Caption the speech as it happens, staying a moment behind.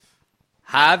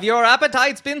Have your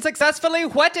appetites been successfully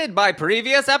whetted by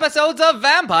previous episodes of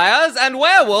Vampires and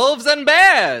Werewolves and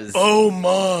Bears? Oh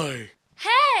my!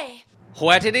 Hey!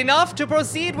 Whetted enough to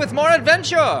proceed with more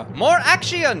adventure, more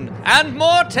action, and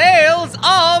more tales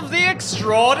of the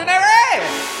extraordinary?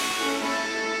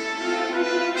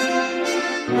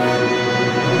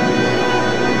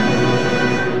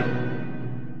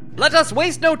 Let us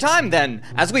waste no time, then,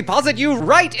 as we posit you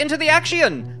right into the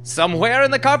action, somewhere in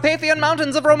the Carpathian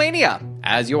Mountains of Romania.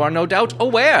 As you are no doubt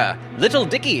aware, Little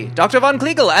Dicky, Dr. Von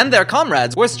Kliegel, and their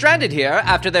comrades were stranded here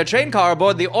after their train car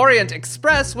aboard the Orient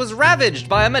Express was ravaged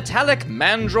by a metallic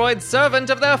mandroid servant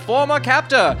of their former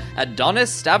captor,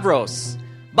 Adonis Stavros.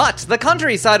 But the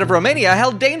countryside of Romania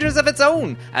held dangers of its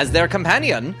own, as their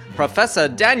companion, Professor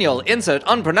Daniel insert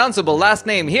unpronounceable last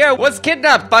name here, was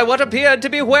kidnapped by what appeared to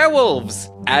be werewolves.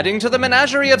 Adding to the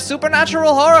menagerie of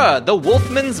supernatural horror, the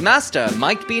Wolfman's master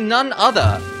might be none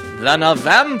other than a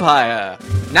vampire.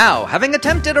 Now, having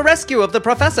attempted a rescue of the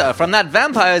professor from that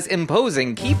vampire's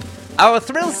imposing keep, our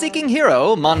thrill-seeking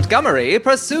hero, Montgomery,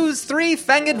 pursues three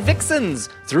fanged vixens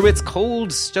through its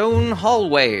cold stone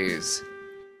hallways.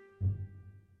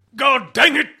 God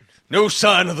dang it! No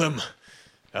sign of them.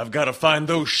 I've got to find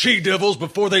those she-devils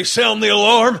before they sound the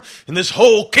alarm, and this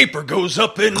whole caper goes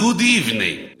up in... Good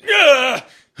evening. Yeah!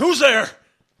 Who's there?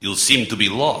 You seem to be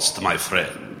lost, my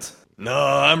friend. No,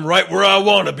 I'm right where I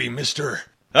want to be, mister.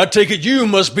 I take it you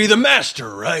must be the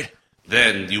master, right?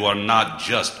 Then you are not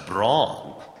just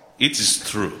wrong. It is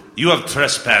true. You have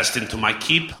trespassed into my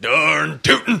keep. Darn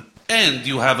tootin'. And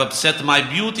you have upset my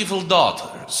beautiful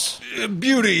daughters.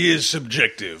 Beauty is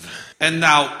subjective. And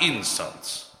now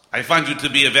insults. I find you to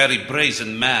be a very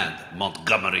brazen man,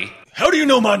 Montgomery. How do you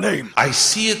know my name? I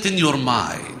see it in your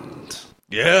mind.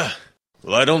 Yeah?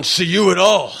 Well, I don't see you at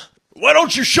all. Why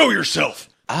don't you show yourself?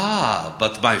 Ah,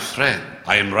 but my friend,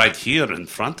 I am right here in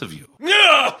front of you.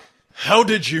 Yeah! How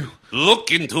did you? Look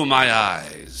into my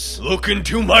eyes. Look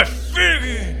into my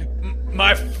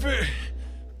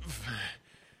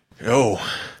Oh,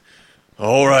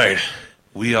 all right.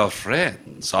 We are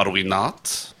friends, are we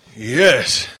not?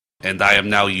 Yes. And I am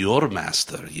now your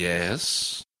master,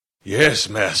 yes? Yes,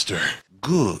 master.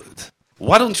 Good.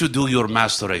 Why don't you do your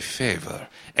master a favor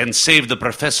and save the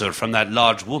professor from that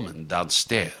large woman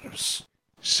downstairs?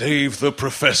 Save the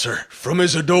professor from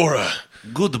Isadora.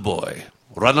 Good boy.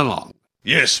 Run along.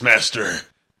 Yes, master.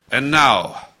 And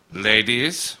now,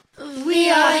 ladies, We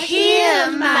are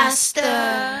here,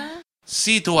 Master.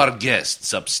 see to our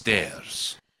guests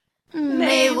upstairs.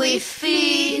 May we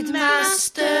feed,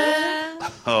 Master?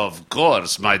 Of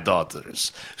course, my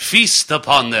daughters. Feast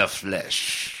upon their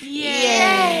flesh.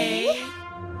 Yay!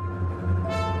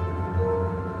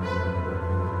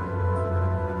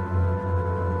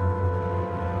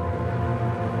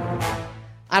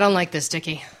 I don't like this,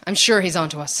 Dickie. I'm sure he's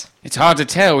onto us. It's hard to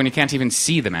tell when you can't even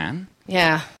see the man.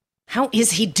 Yeah. How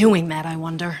is he doing that, I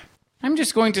wonder? I'm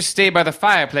just going to stay by the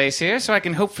fireplace here so I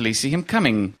can hopefully see him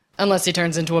coming. Unless he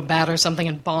turns into a bat or something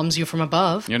and bombs you from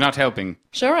above. You're not helping.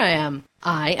 Sure I am.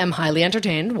 I am highly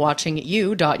entertained watching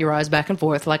you dot your eyes back and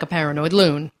forth like a paranoid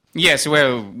loon. Yes,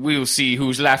 well, we'll see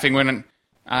who's laughing when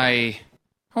I...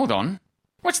 Hold on.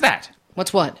 What's that?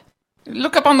 What's what?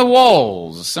 Look up on the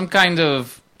walls. Some kind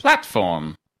of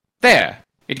platform. There.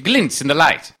 It glints in the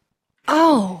light.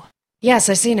 Oh! Yes,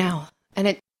 I see now. And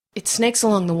it snakes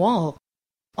along the wall.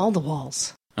 All the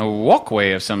walls. A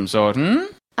walkway of some sort,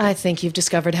 I think you've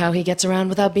discovered how he gets around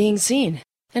without being seen.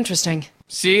 Interesting.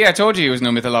 See, I told you he was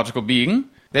no mythological being.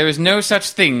 There is no such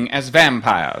thing as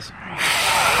vampires.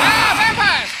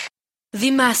 Vampires!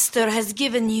 The Master has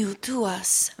given you to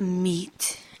us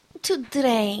meat to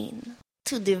drain,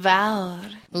 to devour.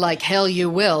 Like hell you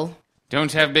will.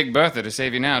 Don't have Big Bertha to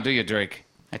save you now, do you, Drake?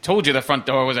 I told you the front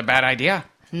door was a bad idea.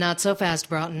 Not so fast,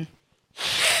 Broughton.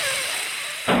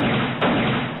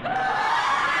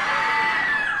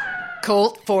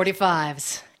 Colt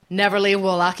 45s. Never leave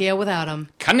Wallachia without them.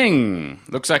 Cunning.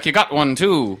 Looks like you got one,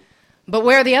 too. But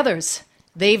where are the others?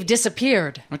 They've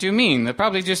disappeared. What do you mean? They're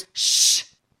probably just... Shh!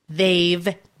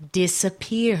 They've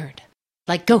disappeared.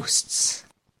 Like ghosts.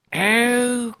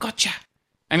 Oh, gotcha.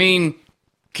 I mean,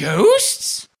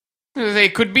 ghosts? They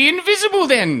could be invisible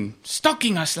then,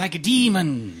 stalking us like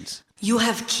demons. You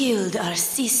have killed our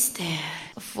sister.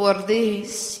 For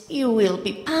this, you will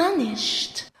be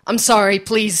punished. I'm sorry,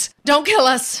 please. Don't kill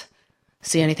us.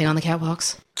 See anything on the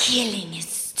catwalks? Killing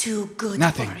is too good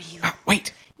Nothing. for you.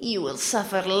 Wait. You will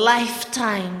suffer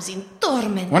lifetimes in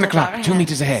torment. 1 at o'clock, our 2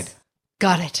 meters hands. ahead.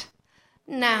 Got it.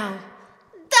 Now,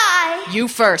 die! You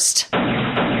first.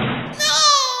 No!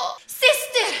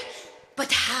 Sister!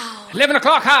 But how? 11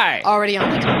 o'clock high. Already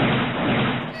on it.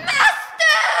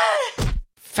 Master!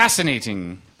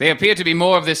 Fascinating. They appear to be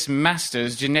more of this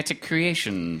master's genetic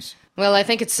creations. Well, I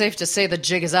think it's safe to say the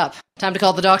jig is up. Time to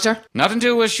call the doctor? Not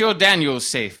until we're sure Daniel's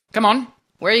safe. Come on.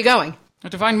 Where are you going?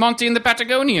 To find Monty and the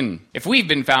Patagonian. If we've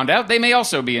been found out, they may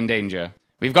also be in danger.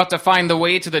 We've got to find the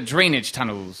way to the drainage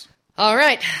tunnels. All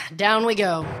right, down we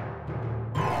go.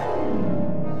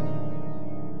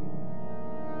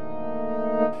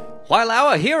 While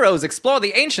our heroes explore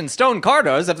the ancient stone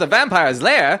corridors of the vampire's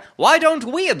lair, why don't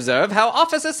we observe how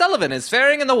Officer Sullivan is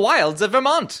faring in the wilds of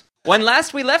Vermont? When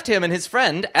last we left him and his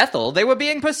friend, Ethel, they were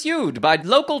being pursued by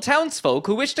local townsfolk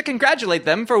who wished to congratulate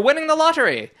them for winning the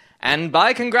lottery. And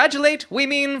by congratulate, we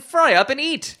mean fry up and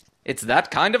eat. It's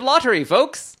that kind of lottery,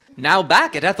 folks. Now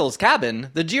back at Ethel's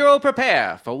cabin, the Giro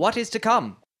prepare for what is to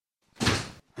come.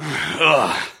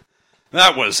 Ugh,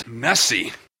 that was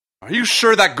messy. Are you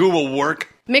sure that goo will work?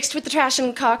 Mixed with the trash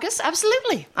and carcass?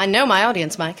 Absolutely. I know my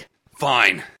audience, Mike.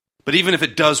 Fine. But even if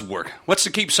it does work, what's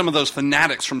to keep some of those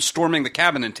fanatics from storming the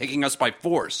cabin and taking us by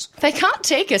force? They can't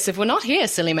take us if we're not here,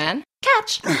 silly man.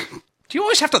 Catch. Do you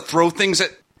always have to throw things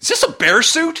at... Is this a bear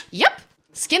suit? Yep.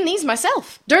 Skin these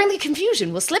myself. During the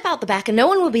confusion, we'll slip out the back and no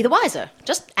one will be the wiser.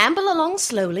 Just amble along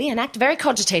slowly and act very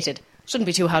cogitated. Shouldn't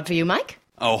be too hard for you, Mike.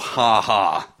 Oh,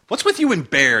 ha. What's with you and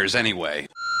bears, anyway?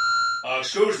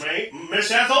 Excuse me, Miss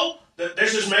Ethel?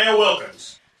 This is Mayor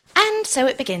Wilkins. And so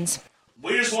it begins.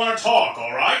 We just want to talk,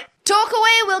 all right? Talk away,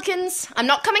 Wilkins. I'm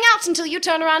not coming out until you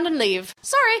turn around and leave.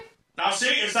 Sorry. Now see,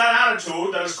 it's that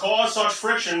attitude that has caused such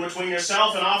friction between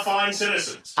yourself and our fine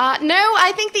citizens. No,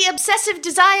 I think the obsessive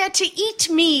desire to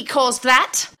eat me caused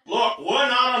that. Look, we're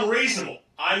not unreasonable.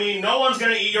 I mean, no one's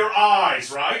gonna eat your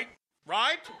eyes, right?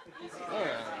 Right?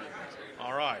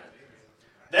 All right.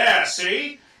 There,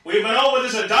 see? We've been over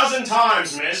this a dozen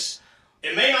times, miss.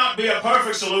 It may not be a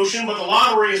perfect solution, but the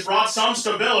lottery has brought some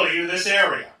stability to this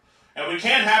area. And we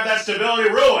can't have that stability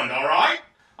ruined, all right?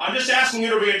 I'm just asking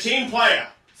you to be a team player.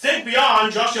 Think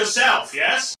beyond just yourself,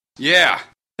 yes? Yeah.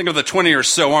 Think of the 20 or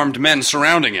so armed men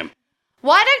surrounding him.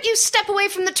 Why don't you step away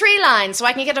from the tree line so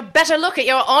I can get a better look at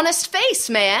your honest face,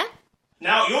 Mayor?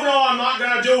 Now, you know I'm not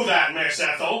gonna do that, Miss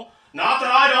Ethel. Not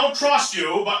that I don't trust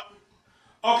you, but...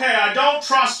 Okay, I don't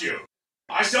trust you.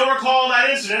 I still recall that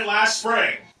incident last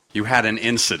spring. You had an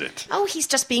incident. Oh, he's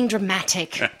just being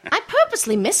dramatic. I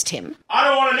purposely missed him. I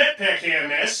don't want to nitpick here,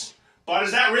 miss. But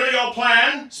is that really your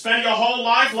plan? Spend your whole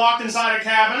life locked inside a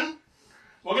cabin?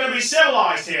 We're going to be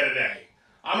civilized here today.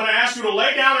 I'm going to ask you to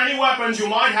lay down any weapons you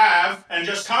might have and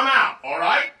just come out, all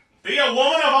right? Be a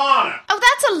woman of honor. Oh,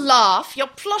 that's a laugh. Your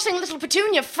plotting little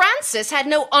Petunia Francis had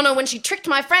no honor when she tricked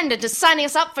my friend into signing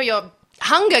us up for your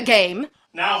Hunger Game.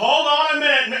 Now, hold on a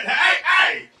minute.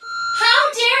 Hey!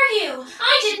 How dare you!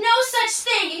 I did no such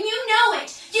thing, and you know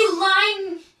it! You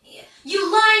lying,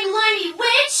 limey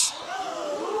witch!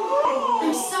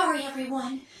 I'm sorry,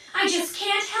 everyone. I just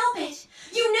can't help it.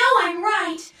 You know I'm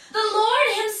right. The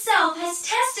Lord himself has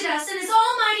tested us in his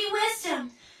almighty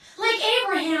wisdom. Like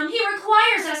Abraham, he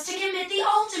requires us to commit the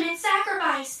ultimate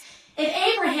sacrifice. If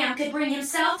Abraham could bring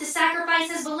himself to sacrifice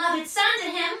his beloved son to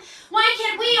him, why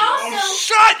can't we also... Oh,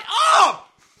 shut up!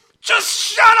 Just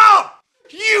shut up!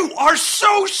 You are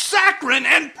so saccharine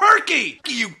and perky,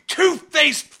 you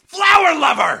two-faced flower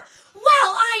lover! Well,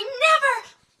 I never...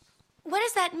 What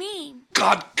does that mean?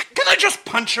 God, can I just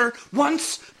punch her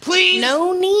once, please?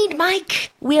 No need,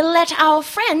 Mike. We'll let our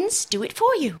friends do it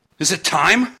for you. Is it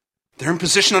time? They're in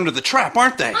position under the trap,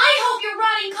 aren't they? I hope your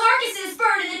rotting carcasses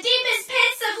burn in the deepest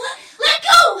pits of... Let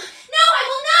go! No, I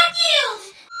will not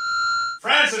yield!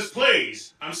 Francis,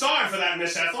 please. I'm sorry for that,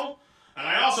 Miss Ethel. And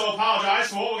I also apologize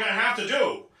for what we're going to have to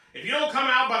do. If you don't come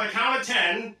out by the count of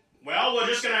 10, well, we're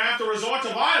just going to have to resort to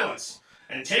violence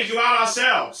and take you out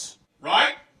ourselves.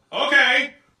 Right?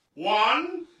 Okay.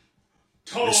 1,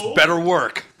 2... This better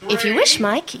work. 3, If you wish,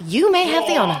 Mike, you may have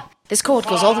the honor. This cord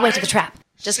goes all the way to the trap.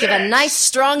 Just give a nice,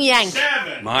 strong yank.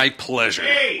 7, My pleasure.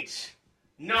 8,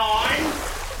 9...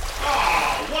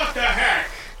 Oh, what the heck?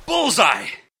 Bullseye!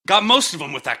 Got most of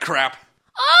them with that crap.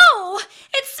 Oh,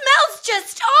 it smells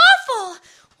just awful.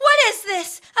 What is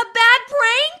this? A bad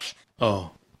prank?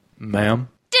 Oh, ma'am?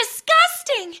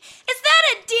 Disgusting. Is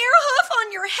that a deer hoof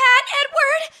on your hat,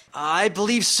 Edward? I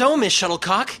believe so, Miss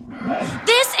Shuttlecock.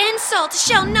 This insult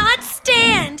shall not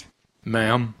stand.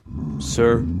 Ma'am?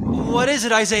 Sir? What is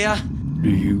it, Isaiah? Do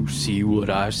you see what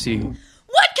I see?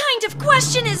 What kind of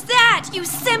question is that, you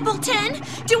simpleton?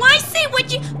 Do I see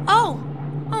what you... Oh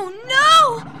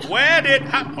no! Where did...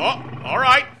 Oh, all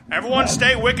right. Everyone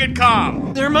stay wicked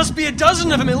calm. There must be a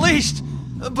dozen of them at least.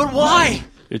 But why?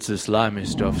 It's the slimy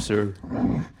stuff, sir.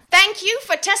 Thank you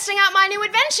for testing out my new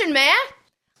invention, Mayor.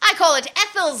 I call it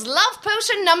Ethel's Love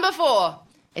Potion number 4.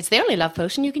 It's the only love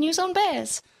potion you can use on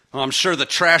bears. Well, I'm sure the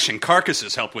trash and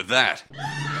carcasses help with that.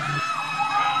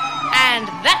 And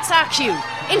that's our cue.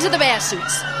 Into the bear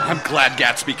suits. I'm glad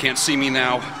Gatsby can't see me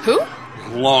now. Who?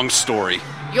 Long story.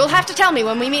 You'll have to tell me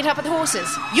when we meet up with the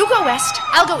horses. You go west,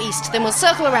 I'll go east, then we'll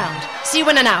circle around. See you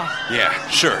in an hour. Yeah,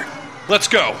 sure. Let's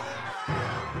go.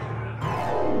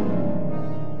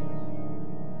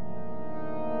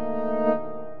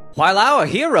 While our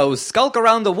heroes skulk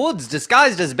around the woods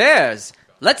disguised as bears,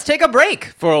 let's take a break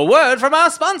for a word from our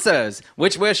sponsors,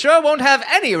 which we're sure won't have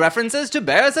any references to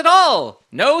bears at all.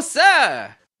 No,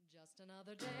 sir!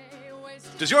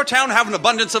 Does your town have an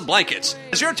abundance of blankets?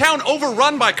 Is your town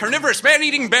overrun by carnivorous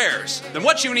man-eating bears? Then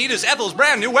what you need is Ethel's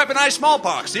brand new weaponized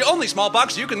smallpox, the only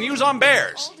smallpox you can use on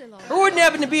bears. There wouldn't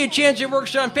happen to be a chance it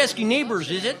works on pesky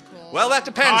neighbors, is it? Well, that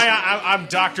depends. I'm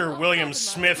Dr. William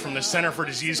Smith from the Center for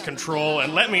Disease Control,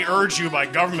 and let me urge you by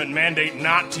government mandate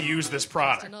not to use this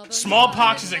product.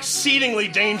 Smallpox is exceedingly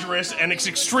dangerous, and it's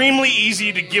extremely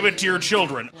easy to give it to your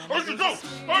children.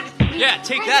 Yeah,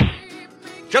 take that.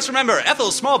 Just remember,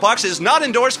 Ethel's smallpox is not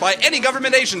endorsed by any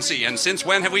government agency, and since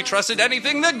when have we trusted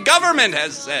anything the government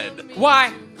has said?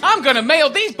 Why, I'm gonna mail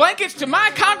these blankets to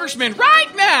my congressman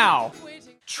right now!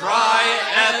 Try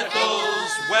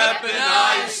Ethel's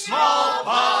weaponized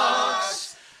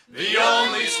smallpox, the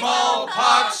only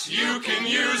smallpox you can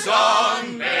use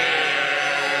on bears.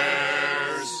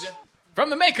 From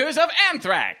the makers of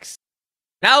Anthrax.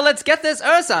 Now let's get this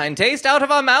ursine taste out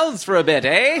of our mouths for a bit,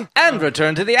 eh? And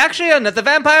return to the action at the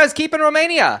Vampire's Keep in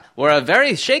Romania, where a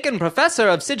very shaken professor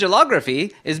of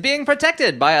sigillography is being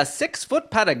protected by a 6-foot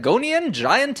Patagonian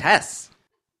giantess.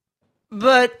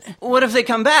 But what if they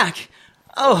come back?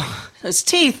 Oh, those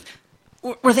teeth.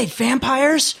 Were they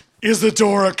vampires?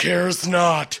 Isadora cares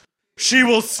not. She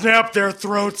will snap their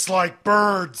throats like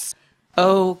birds.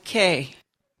 Okay.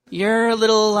 You're a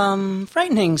little,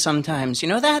 frightening sometimes, you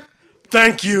know that?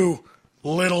 Thank you,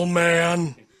 little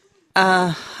man.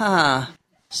 Uh-huh.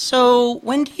 So,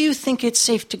 when do you think it's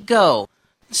safe to go?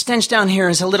 The stench down here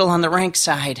is a little on the rank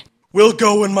side. We'll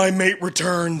go when my mate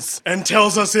returns, and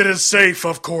tells us it is safe,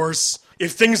 of course.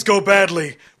 If things go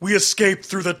badly, we escape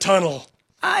through the tunnel.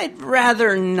 I'd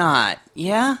rather not,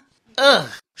 yeah? Ugh.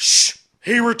 Shh!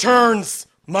 He returns,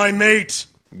 my mate.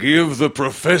 Give the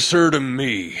professor to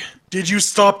me. Did you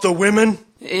stop the women?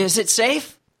 Is it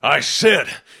safe? I said,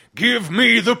 give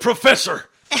me the professor.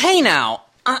 Hey now,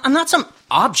 I'm not some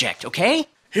object, okay?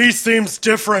 He seems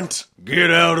different. Get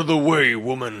out of the way,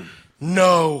 woman.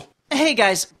 No. Hey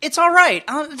guys, it's alright.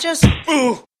 I'll just...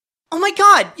 Ooh! Oh my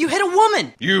god, you hit a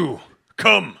woman! You,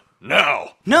 come,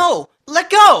 now. No, let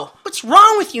go! What's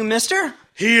wrong with you, mister?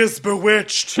 He is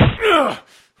bewitched.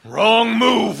 Wrong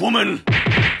move, woman.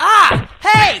 Ah!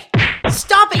 Hey!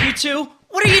 Stop it, you two!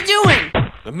 What are you doing?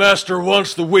 The master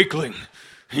wants the weakling.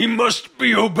 He must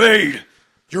be obeyed.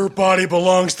 Your body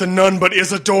belongs to none but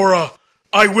Isadora.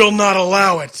 I will not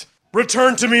allow it.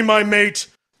 Return to me, my mate.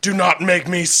 Do not make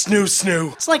me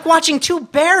snoo-snoo. It's like watching two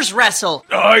bears wrestle.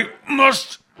 I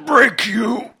must break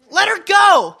you. Let her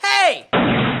go! Hey!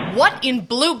 What in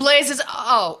blue blazes?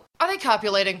 Oh, are they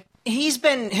copulating? He's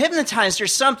been hypnotized or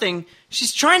something.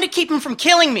 She's trying to keep him from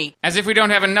killing me. As if we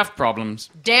don't have enough problems.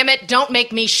 Damn it, don't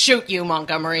make me shoot you,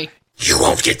 Montgomery. You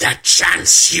won't get that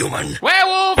chance, human.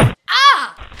 Werewolf!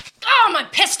 Ah! Oh, my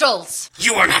pistols!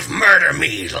 You will not murder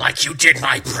me like you did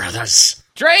my brothers.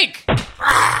 Drake!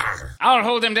 I'll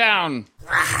hold him down.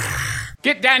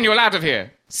 Get Daniel out of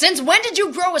here. Since when did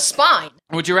you grow a spine?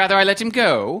 Would you rather I let him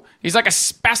go? He's like a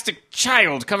spastic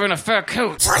child covered in a fur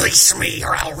coat. Release me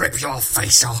or I'll rip your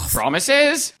face off.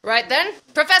 Promises? Right then.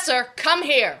 Professor, come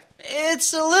here.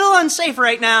 It's a little unsafe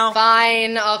right now.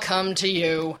 Fine, I'll come to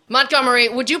you. Montgomery,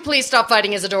 would you please stop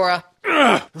fighting Isadora?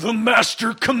 The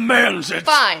master commands it.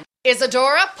 Fine.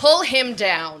 Isadora, pull him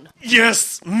down.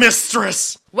 Yes,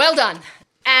 mistress. Well done.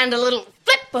 And a little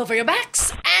flip over your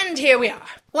backs, and here we are.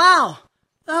 Wow.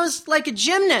 That was like a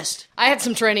gymnast. I had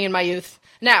some training in my youth.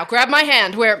 Now, grab my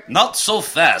hand where... Not so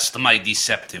fast, my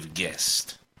deceptive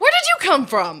guest. Where did you come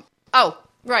from? Oh,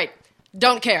 right.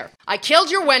 Don't care. I killed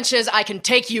your wenches, I can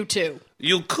take you too.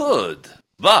 You could,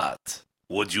 but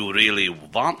would you really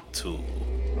want to?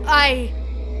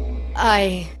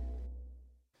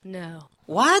 No.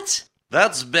 What?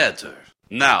 That's better.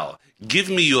 Now, give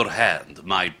me your hand,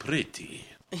 my pretty.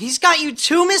 He's got you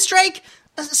too, Miss Drake?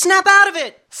 Snap out of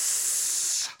it!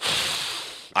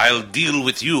 I'll deal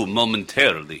with you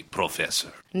momentarily,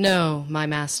 Professor. No, my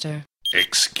master.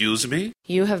 Excuse me?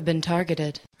 You have been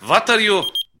targeted. What are you...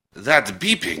 That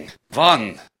beeping.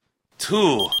 1,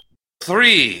 2,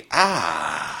 3.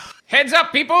 Ah. Heads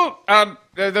up, people!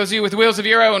 Those of you with wheels of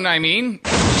your own, I mean.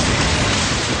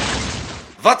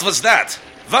 What was that?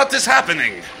 What is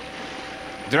happening?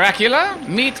 Dracula,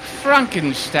 meet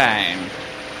Frankenstein.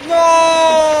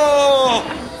 No!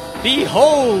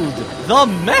 Behold, the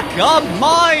Mecha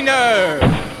Miner!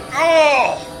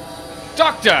 Oh!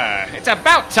 Doctor, it's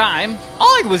about time.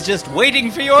 I was just waiting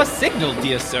for your signal,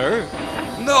 dear sir.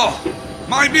 No!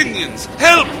 My minions,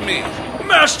 help me!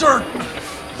 Master!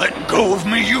 Let go of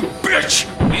me, you bitch!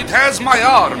 It has my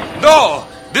arm. No!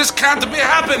 This can't be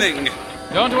happening!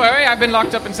 Don't worry, I've been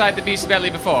locked up inside the beast's belly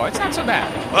before. It's not so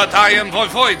bad. But I am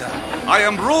Voivoda. I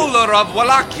am ruler of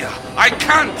Wallachia. I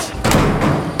can't!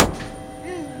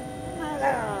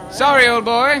 Sorry, old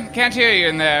boy. Can't hear you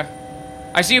in there.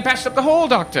 I see you patched up the hole,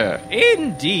 Doctor.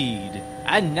 Indeed.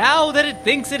 And now that it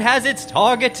thinks it has its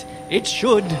target, it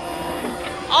should.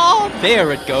 Ah,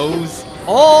 there it goes.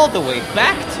 All the way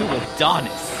back to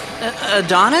Adonis.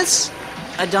 Adonis?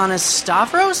 Adonis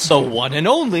Stavros? The one and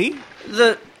only.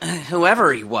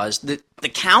 Whoever he was. The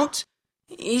Count?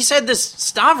 He said this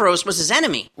Stavros was his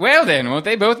enemy. Well then, won't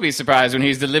they both be surprised when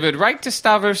he's delivered right to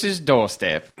Stavros'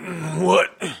 doorstep?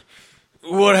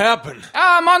 What happened?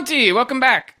 Ah, Monty, welcome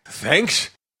back. Thanks.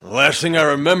 The last thing I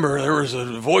remember, there was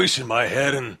a voice in my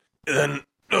head, and then,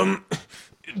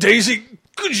 Daisy,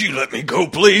 could you let me go,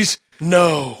 please?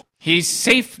 No. He's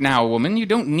safe now, woman. You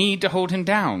don't need to hold him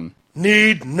down.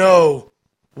 Need, no.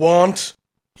 Want,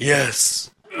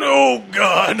 yes. No,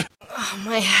 God. Oh,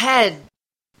 my head.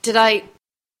 Did I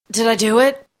do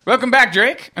it? Welcome back,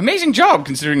 Drake. Amazing job,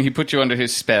 considering he put you under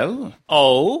his spell.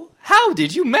 Oh? How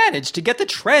did you manage to get the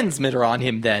transmitter on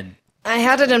him, then? I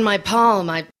had it in my palm.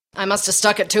 I must have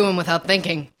stuck it to him without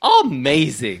thinking.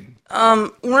 Amazing.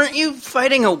 Weren't you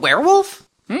fighting a werewolf?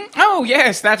 Oh,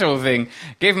 yes, that old thing.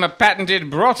 Gave him a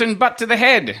patented Broughton butt to the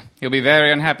head. He'll be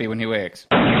very unhappy when he wakes.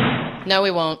 No,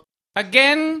 he won't.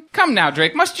 Again? Come now,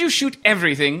 Drake. Must you shoot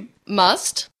everything?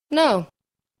 Must? No.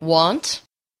 Want?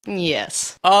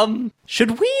 Yes.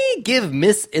 Should we give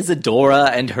Miss Isadora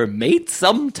and her mate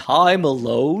some time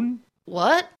alone?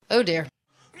 What? Oh, dear.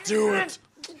 Do it.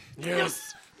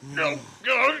 Yes. No.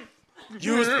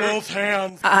 Use both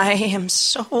hands. I am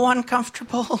so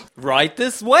uncomfortable. Right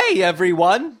this way,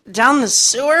 everyone. Down the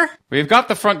sewer? We've got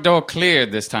the front door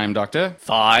cleared this time, Doctor.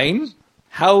 Fine.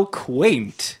 How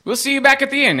quaint. We'll see you back at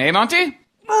the inn, eh, Monty?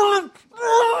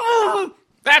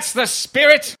 That's the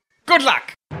spirit. Good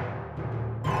luck.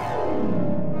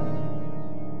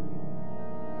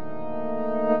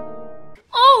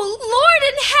 Oh, Lord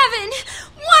in heaven!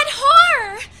 What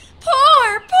horror!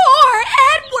 Poor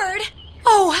Edward!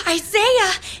 Oh,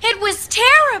 Isaiah, it was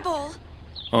terrible!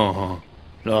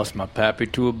 Lost my pappy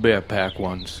to a bear pack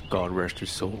once, God rest his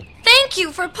soul. Thank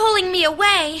you for pulling me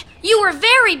away. You were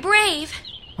very brave.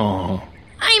 I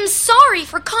am sorry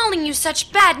for calling you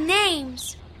such bad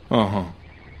names.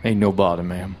 Ain't no bother,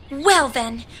 ma'am. Well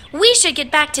then, we should get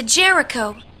back to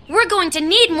Jericho. We're going to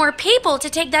need more people to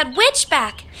take that witch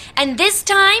back. And this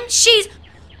time, she's...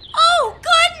 Oh,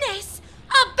 goodness!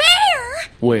 A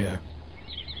bear! Where?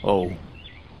 Oh,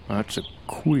 that's a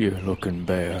queer-looking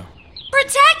bear.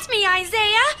 Protect me,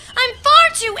 Isaiah! I'm far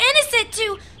too innocent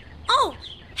to... Oh,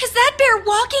 is that bear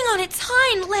walking on its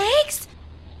hind legs?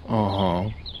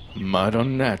 Might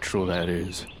unnatural, that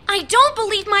is. I don't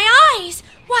believe my eyes!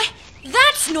 Why,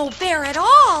 that's no bear at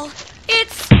all!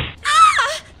 It's...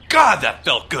 Ah! God, that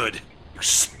felt good. You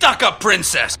stuck-up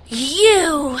princess.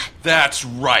 You! That's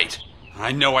right.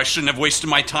 I know I shouldn't have wasted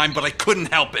my time, but I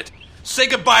couldn't help it. Say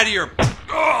goodbye to your...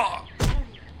 Ugh.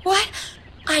 What?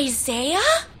 Isaiah?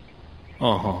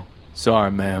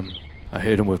 Sorry, ma'am. I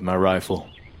hit him with my rifle.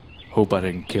 Hope I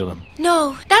didn't kill him.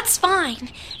 No, that's fine.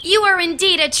 You are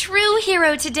indeed a true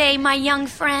hero today, my young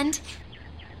friend.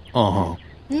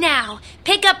 Now,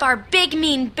 pick up our big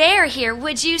mean bear here,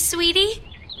 would you, sweetie?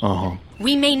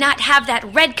 We may not have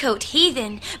that redcoat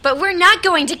heathen, but we're not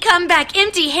going to come back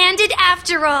empty-handed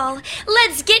after all.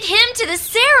 Let's get him to the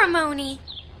ceremony.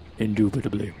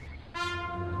 Indubitably.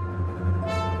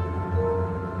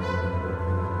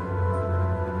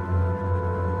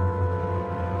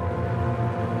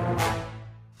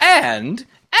 And,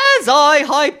 as I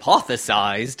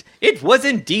hypothesized, it was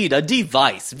indeed a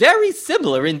device very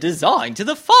similar in design to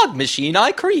the fog machine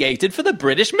I created for the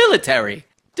British military.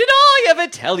 Did I ever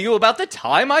tell you about the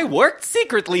time I worked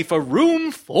secretly for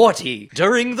Room 40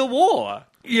 during the war?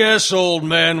 Yes, old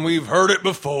man, we've heard it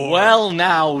before. Well,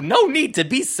 now, no need to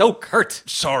be so curt.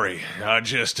 Sorry, I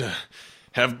just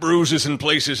have bruises in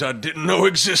places I didn't know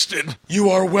existed. You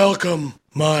are welcome,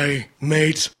 my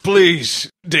mate.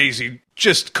 Please, Daisy,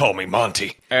 just call me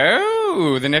Monty.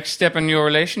 Oh, the next step in your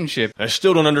relationship. I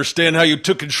still don't understand how you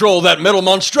took control of that metal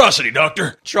monstrosity,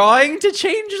 Doctor. Trying to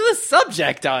change the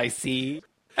subject, I see.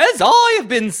 As I have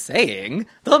been saying,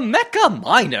 the Mecha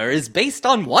Miner is based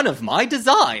on one of my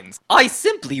designs. I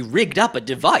simply rigged up a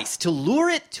device to lure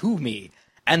it to me,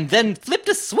 and then flipped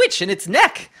a switch in its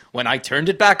neck. When I turned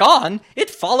it back on, it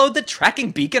followed the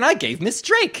tracking beacon I gave Miss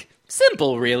Drake.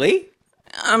 Simple, really.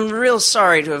 I'm real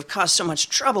sorry to have caused so much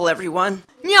trouble, everyone.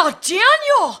 Now,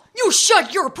 Daniel, you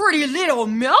shut your pretty little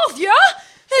mouth, yeah?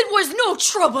 It was no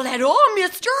trouble at all,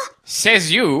 mister.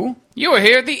 Says you. You were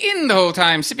here at the inn the whole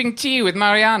time, sipping tea with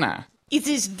Mariana. It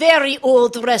is very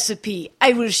old recipe.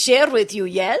 I will share with you,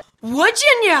 yes? Would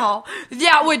you now?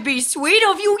 That would be sweet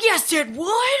of you, yes it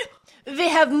would. We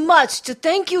have much to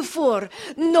thank you for.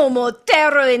 No more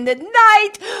terror in the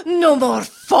night, no more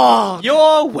fog.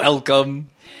 You're welcome.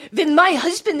 When my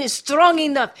husband is strong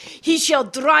enough, he shall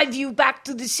drive you back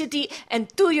to the city and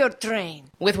to your train.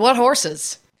 With what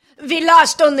horses? We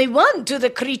lost only one to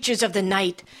the creatures of the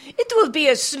night. It will be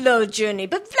a slow journey,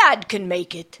 but Vlad can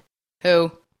make it.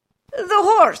 Who? The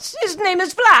horse. His name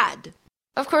is Vlad.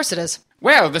 Of course it is.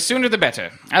 Well, the sooner the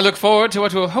better. I look forward to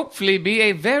what will hopefully be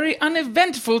a very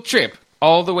uneventful trip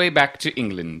all the way back to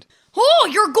England. Oh,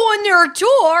 you're going there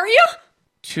too, are you?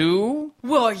 To?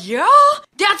 Well, yeah.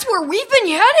 That's where we've been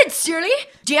headed, silly.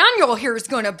 Daniel here's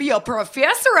gonna be a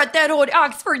professor at that old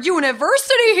Oxford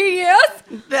University, he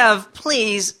is. Bev,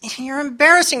 please. You're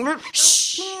embarrassing.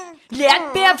 Shh.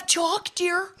 Let Bev talk,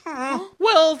 dear.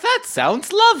 Well, that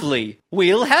sounds lovely.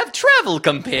 We'll have travel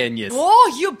companions.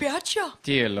 Oh, you betcha.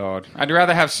 Dear Lord, I'd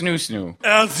rather have Snoo.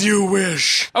 As you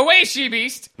wish. Away,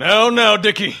 she-beast. Now,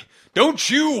 Dickie.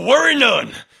 Don't you worry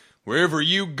none. Wherever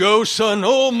you go, son,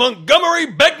 old Montgomery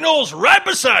Becknell's right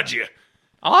beside you.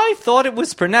 I thought it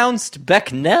was pronounced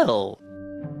Becknell.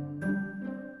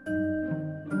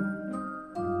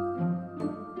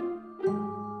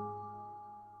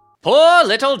 Poor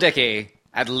little Dickie.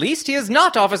 At least he is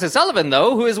not Officer Sullivan,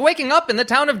 though, who is waking up in the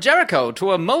town of Jericho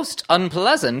to a most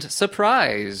unpleasant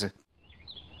surprise.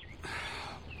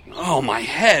 Oh, my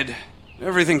head.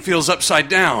 Everything feels upside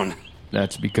down.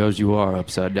 That's because you are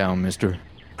upside down, mister.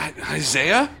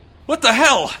 Isaiah? What the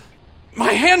hell?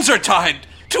 My hands are tied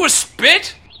to a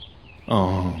spit?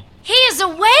 Oh. He is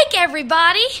awake,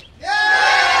 everybody!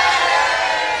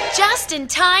 Just in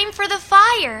time for the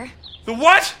fire. The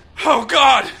what? Oh,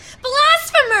 God!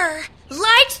 Blasphemer!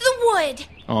 Light the wood!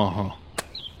 Uh-huh.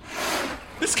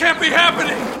 This can't be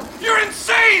happening! You're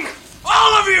insane!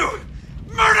 All of you!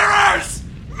 Murderers!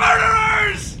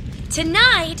 Murderers!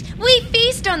 Tonight, we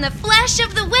feast on the flesh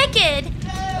of the wicked.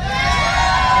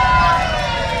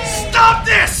 Stop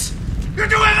this! You're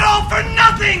doing it all for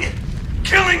nothing!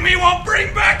 Killing me won't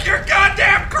bring back your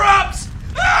goddamn crops!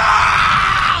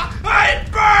 Ah!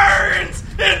 It burns!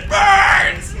 It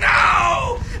burns!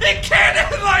 No! It can't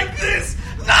end like this!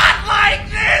 Not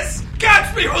like this!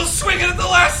 Gatsby will swing in at the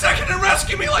last second and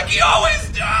rescue me like he always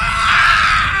does!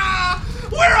 Ah!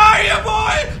 Where are you,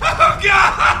 boy? Oh,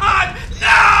 God!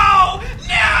 No!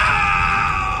 No!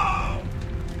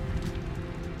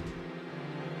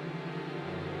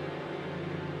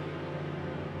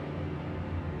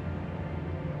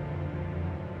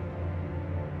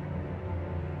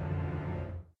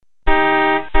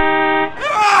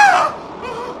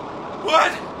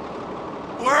 What?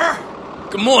 Where?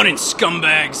 Good morning,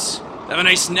 scumbags. Have a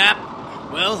nice nap?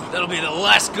 Well, that'll be the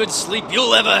last good sleep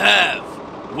you'll ever have.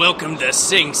 Welcome to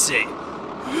Sing Sing.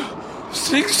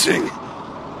 Sing Sing?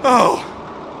 Oh,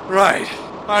 right.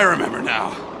 I remember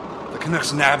now. The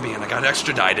Canucks nabbed me and I got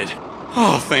extradited.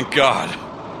 Oh, thank God.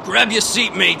 Grab your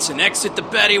seatmates and exit the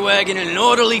paddy wagon in an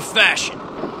orderly fashion.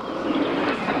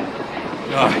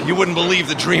 You wouldn't believe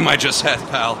the dream I just had,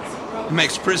 pal. It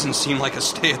makes prison seem like a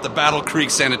stay at the Battle Creek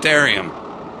Sanitarium.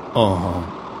 Uh-huh.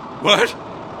 What?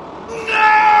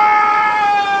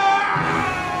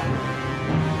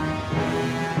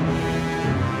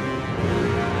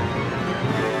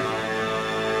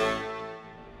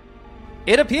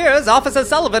 It appears Officer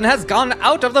Sullivan has gone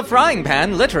out of the frying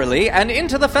pan, literally, and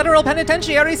into the federal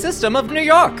penitentiary system of New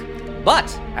York.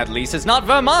 But at least it's not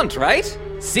Vermont, right?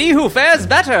 See who fares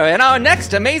better in our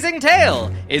next amazing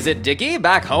tale. Is it Dickie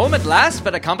back home at last,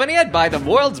 but accompanied by the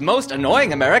world's most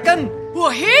annoying American?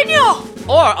 Eugenio!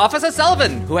 Or Officer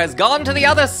Sullivan, who has gone to the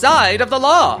other side of the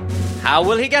law? How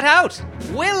will he get out?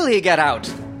 Will he get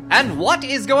out? And what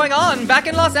is going on back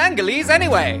in Los Angeles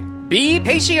anyway? Be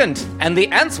patient, and the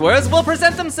answers will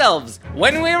present themselves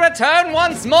when we return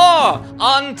once more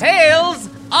on Tales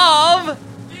of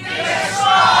the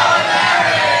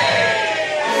Extraordinary!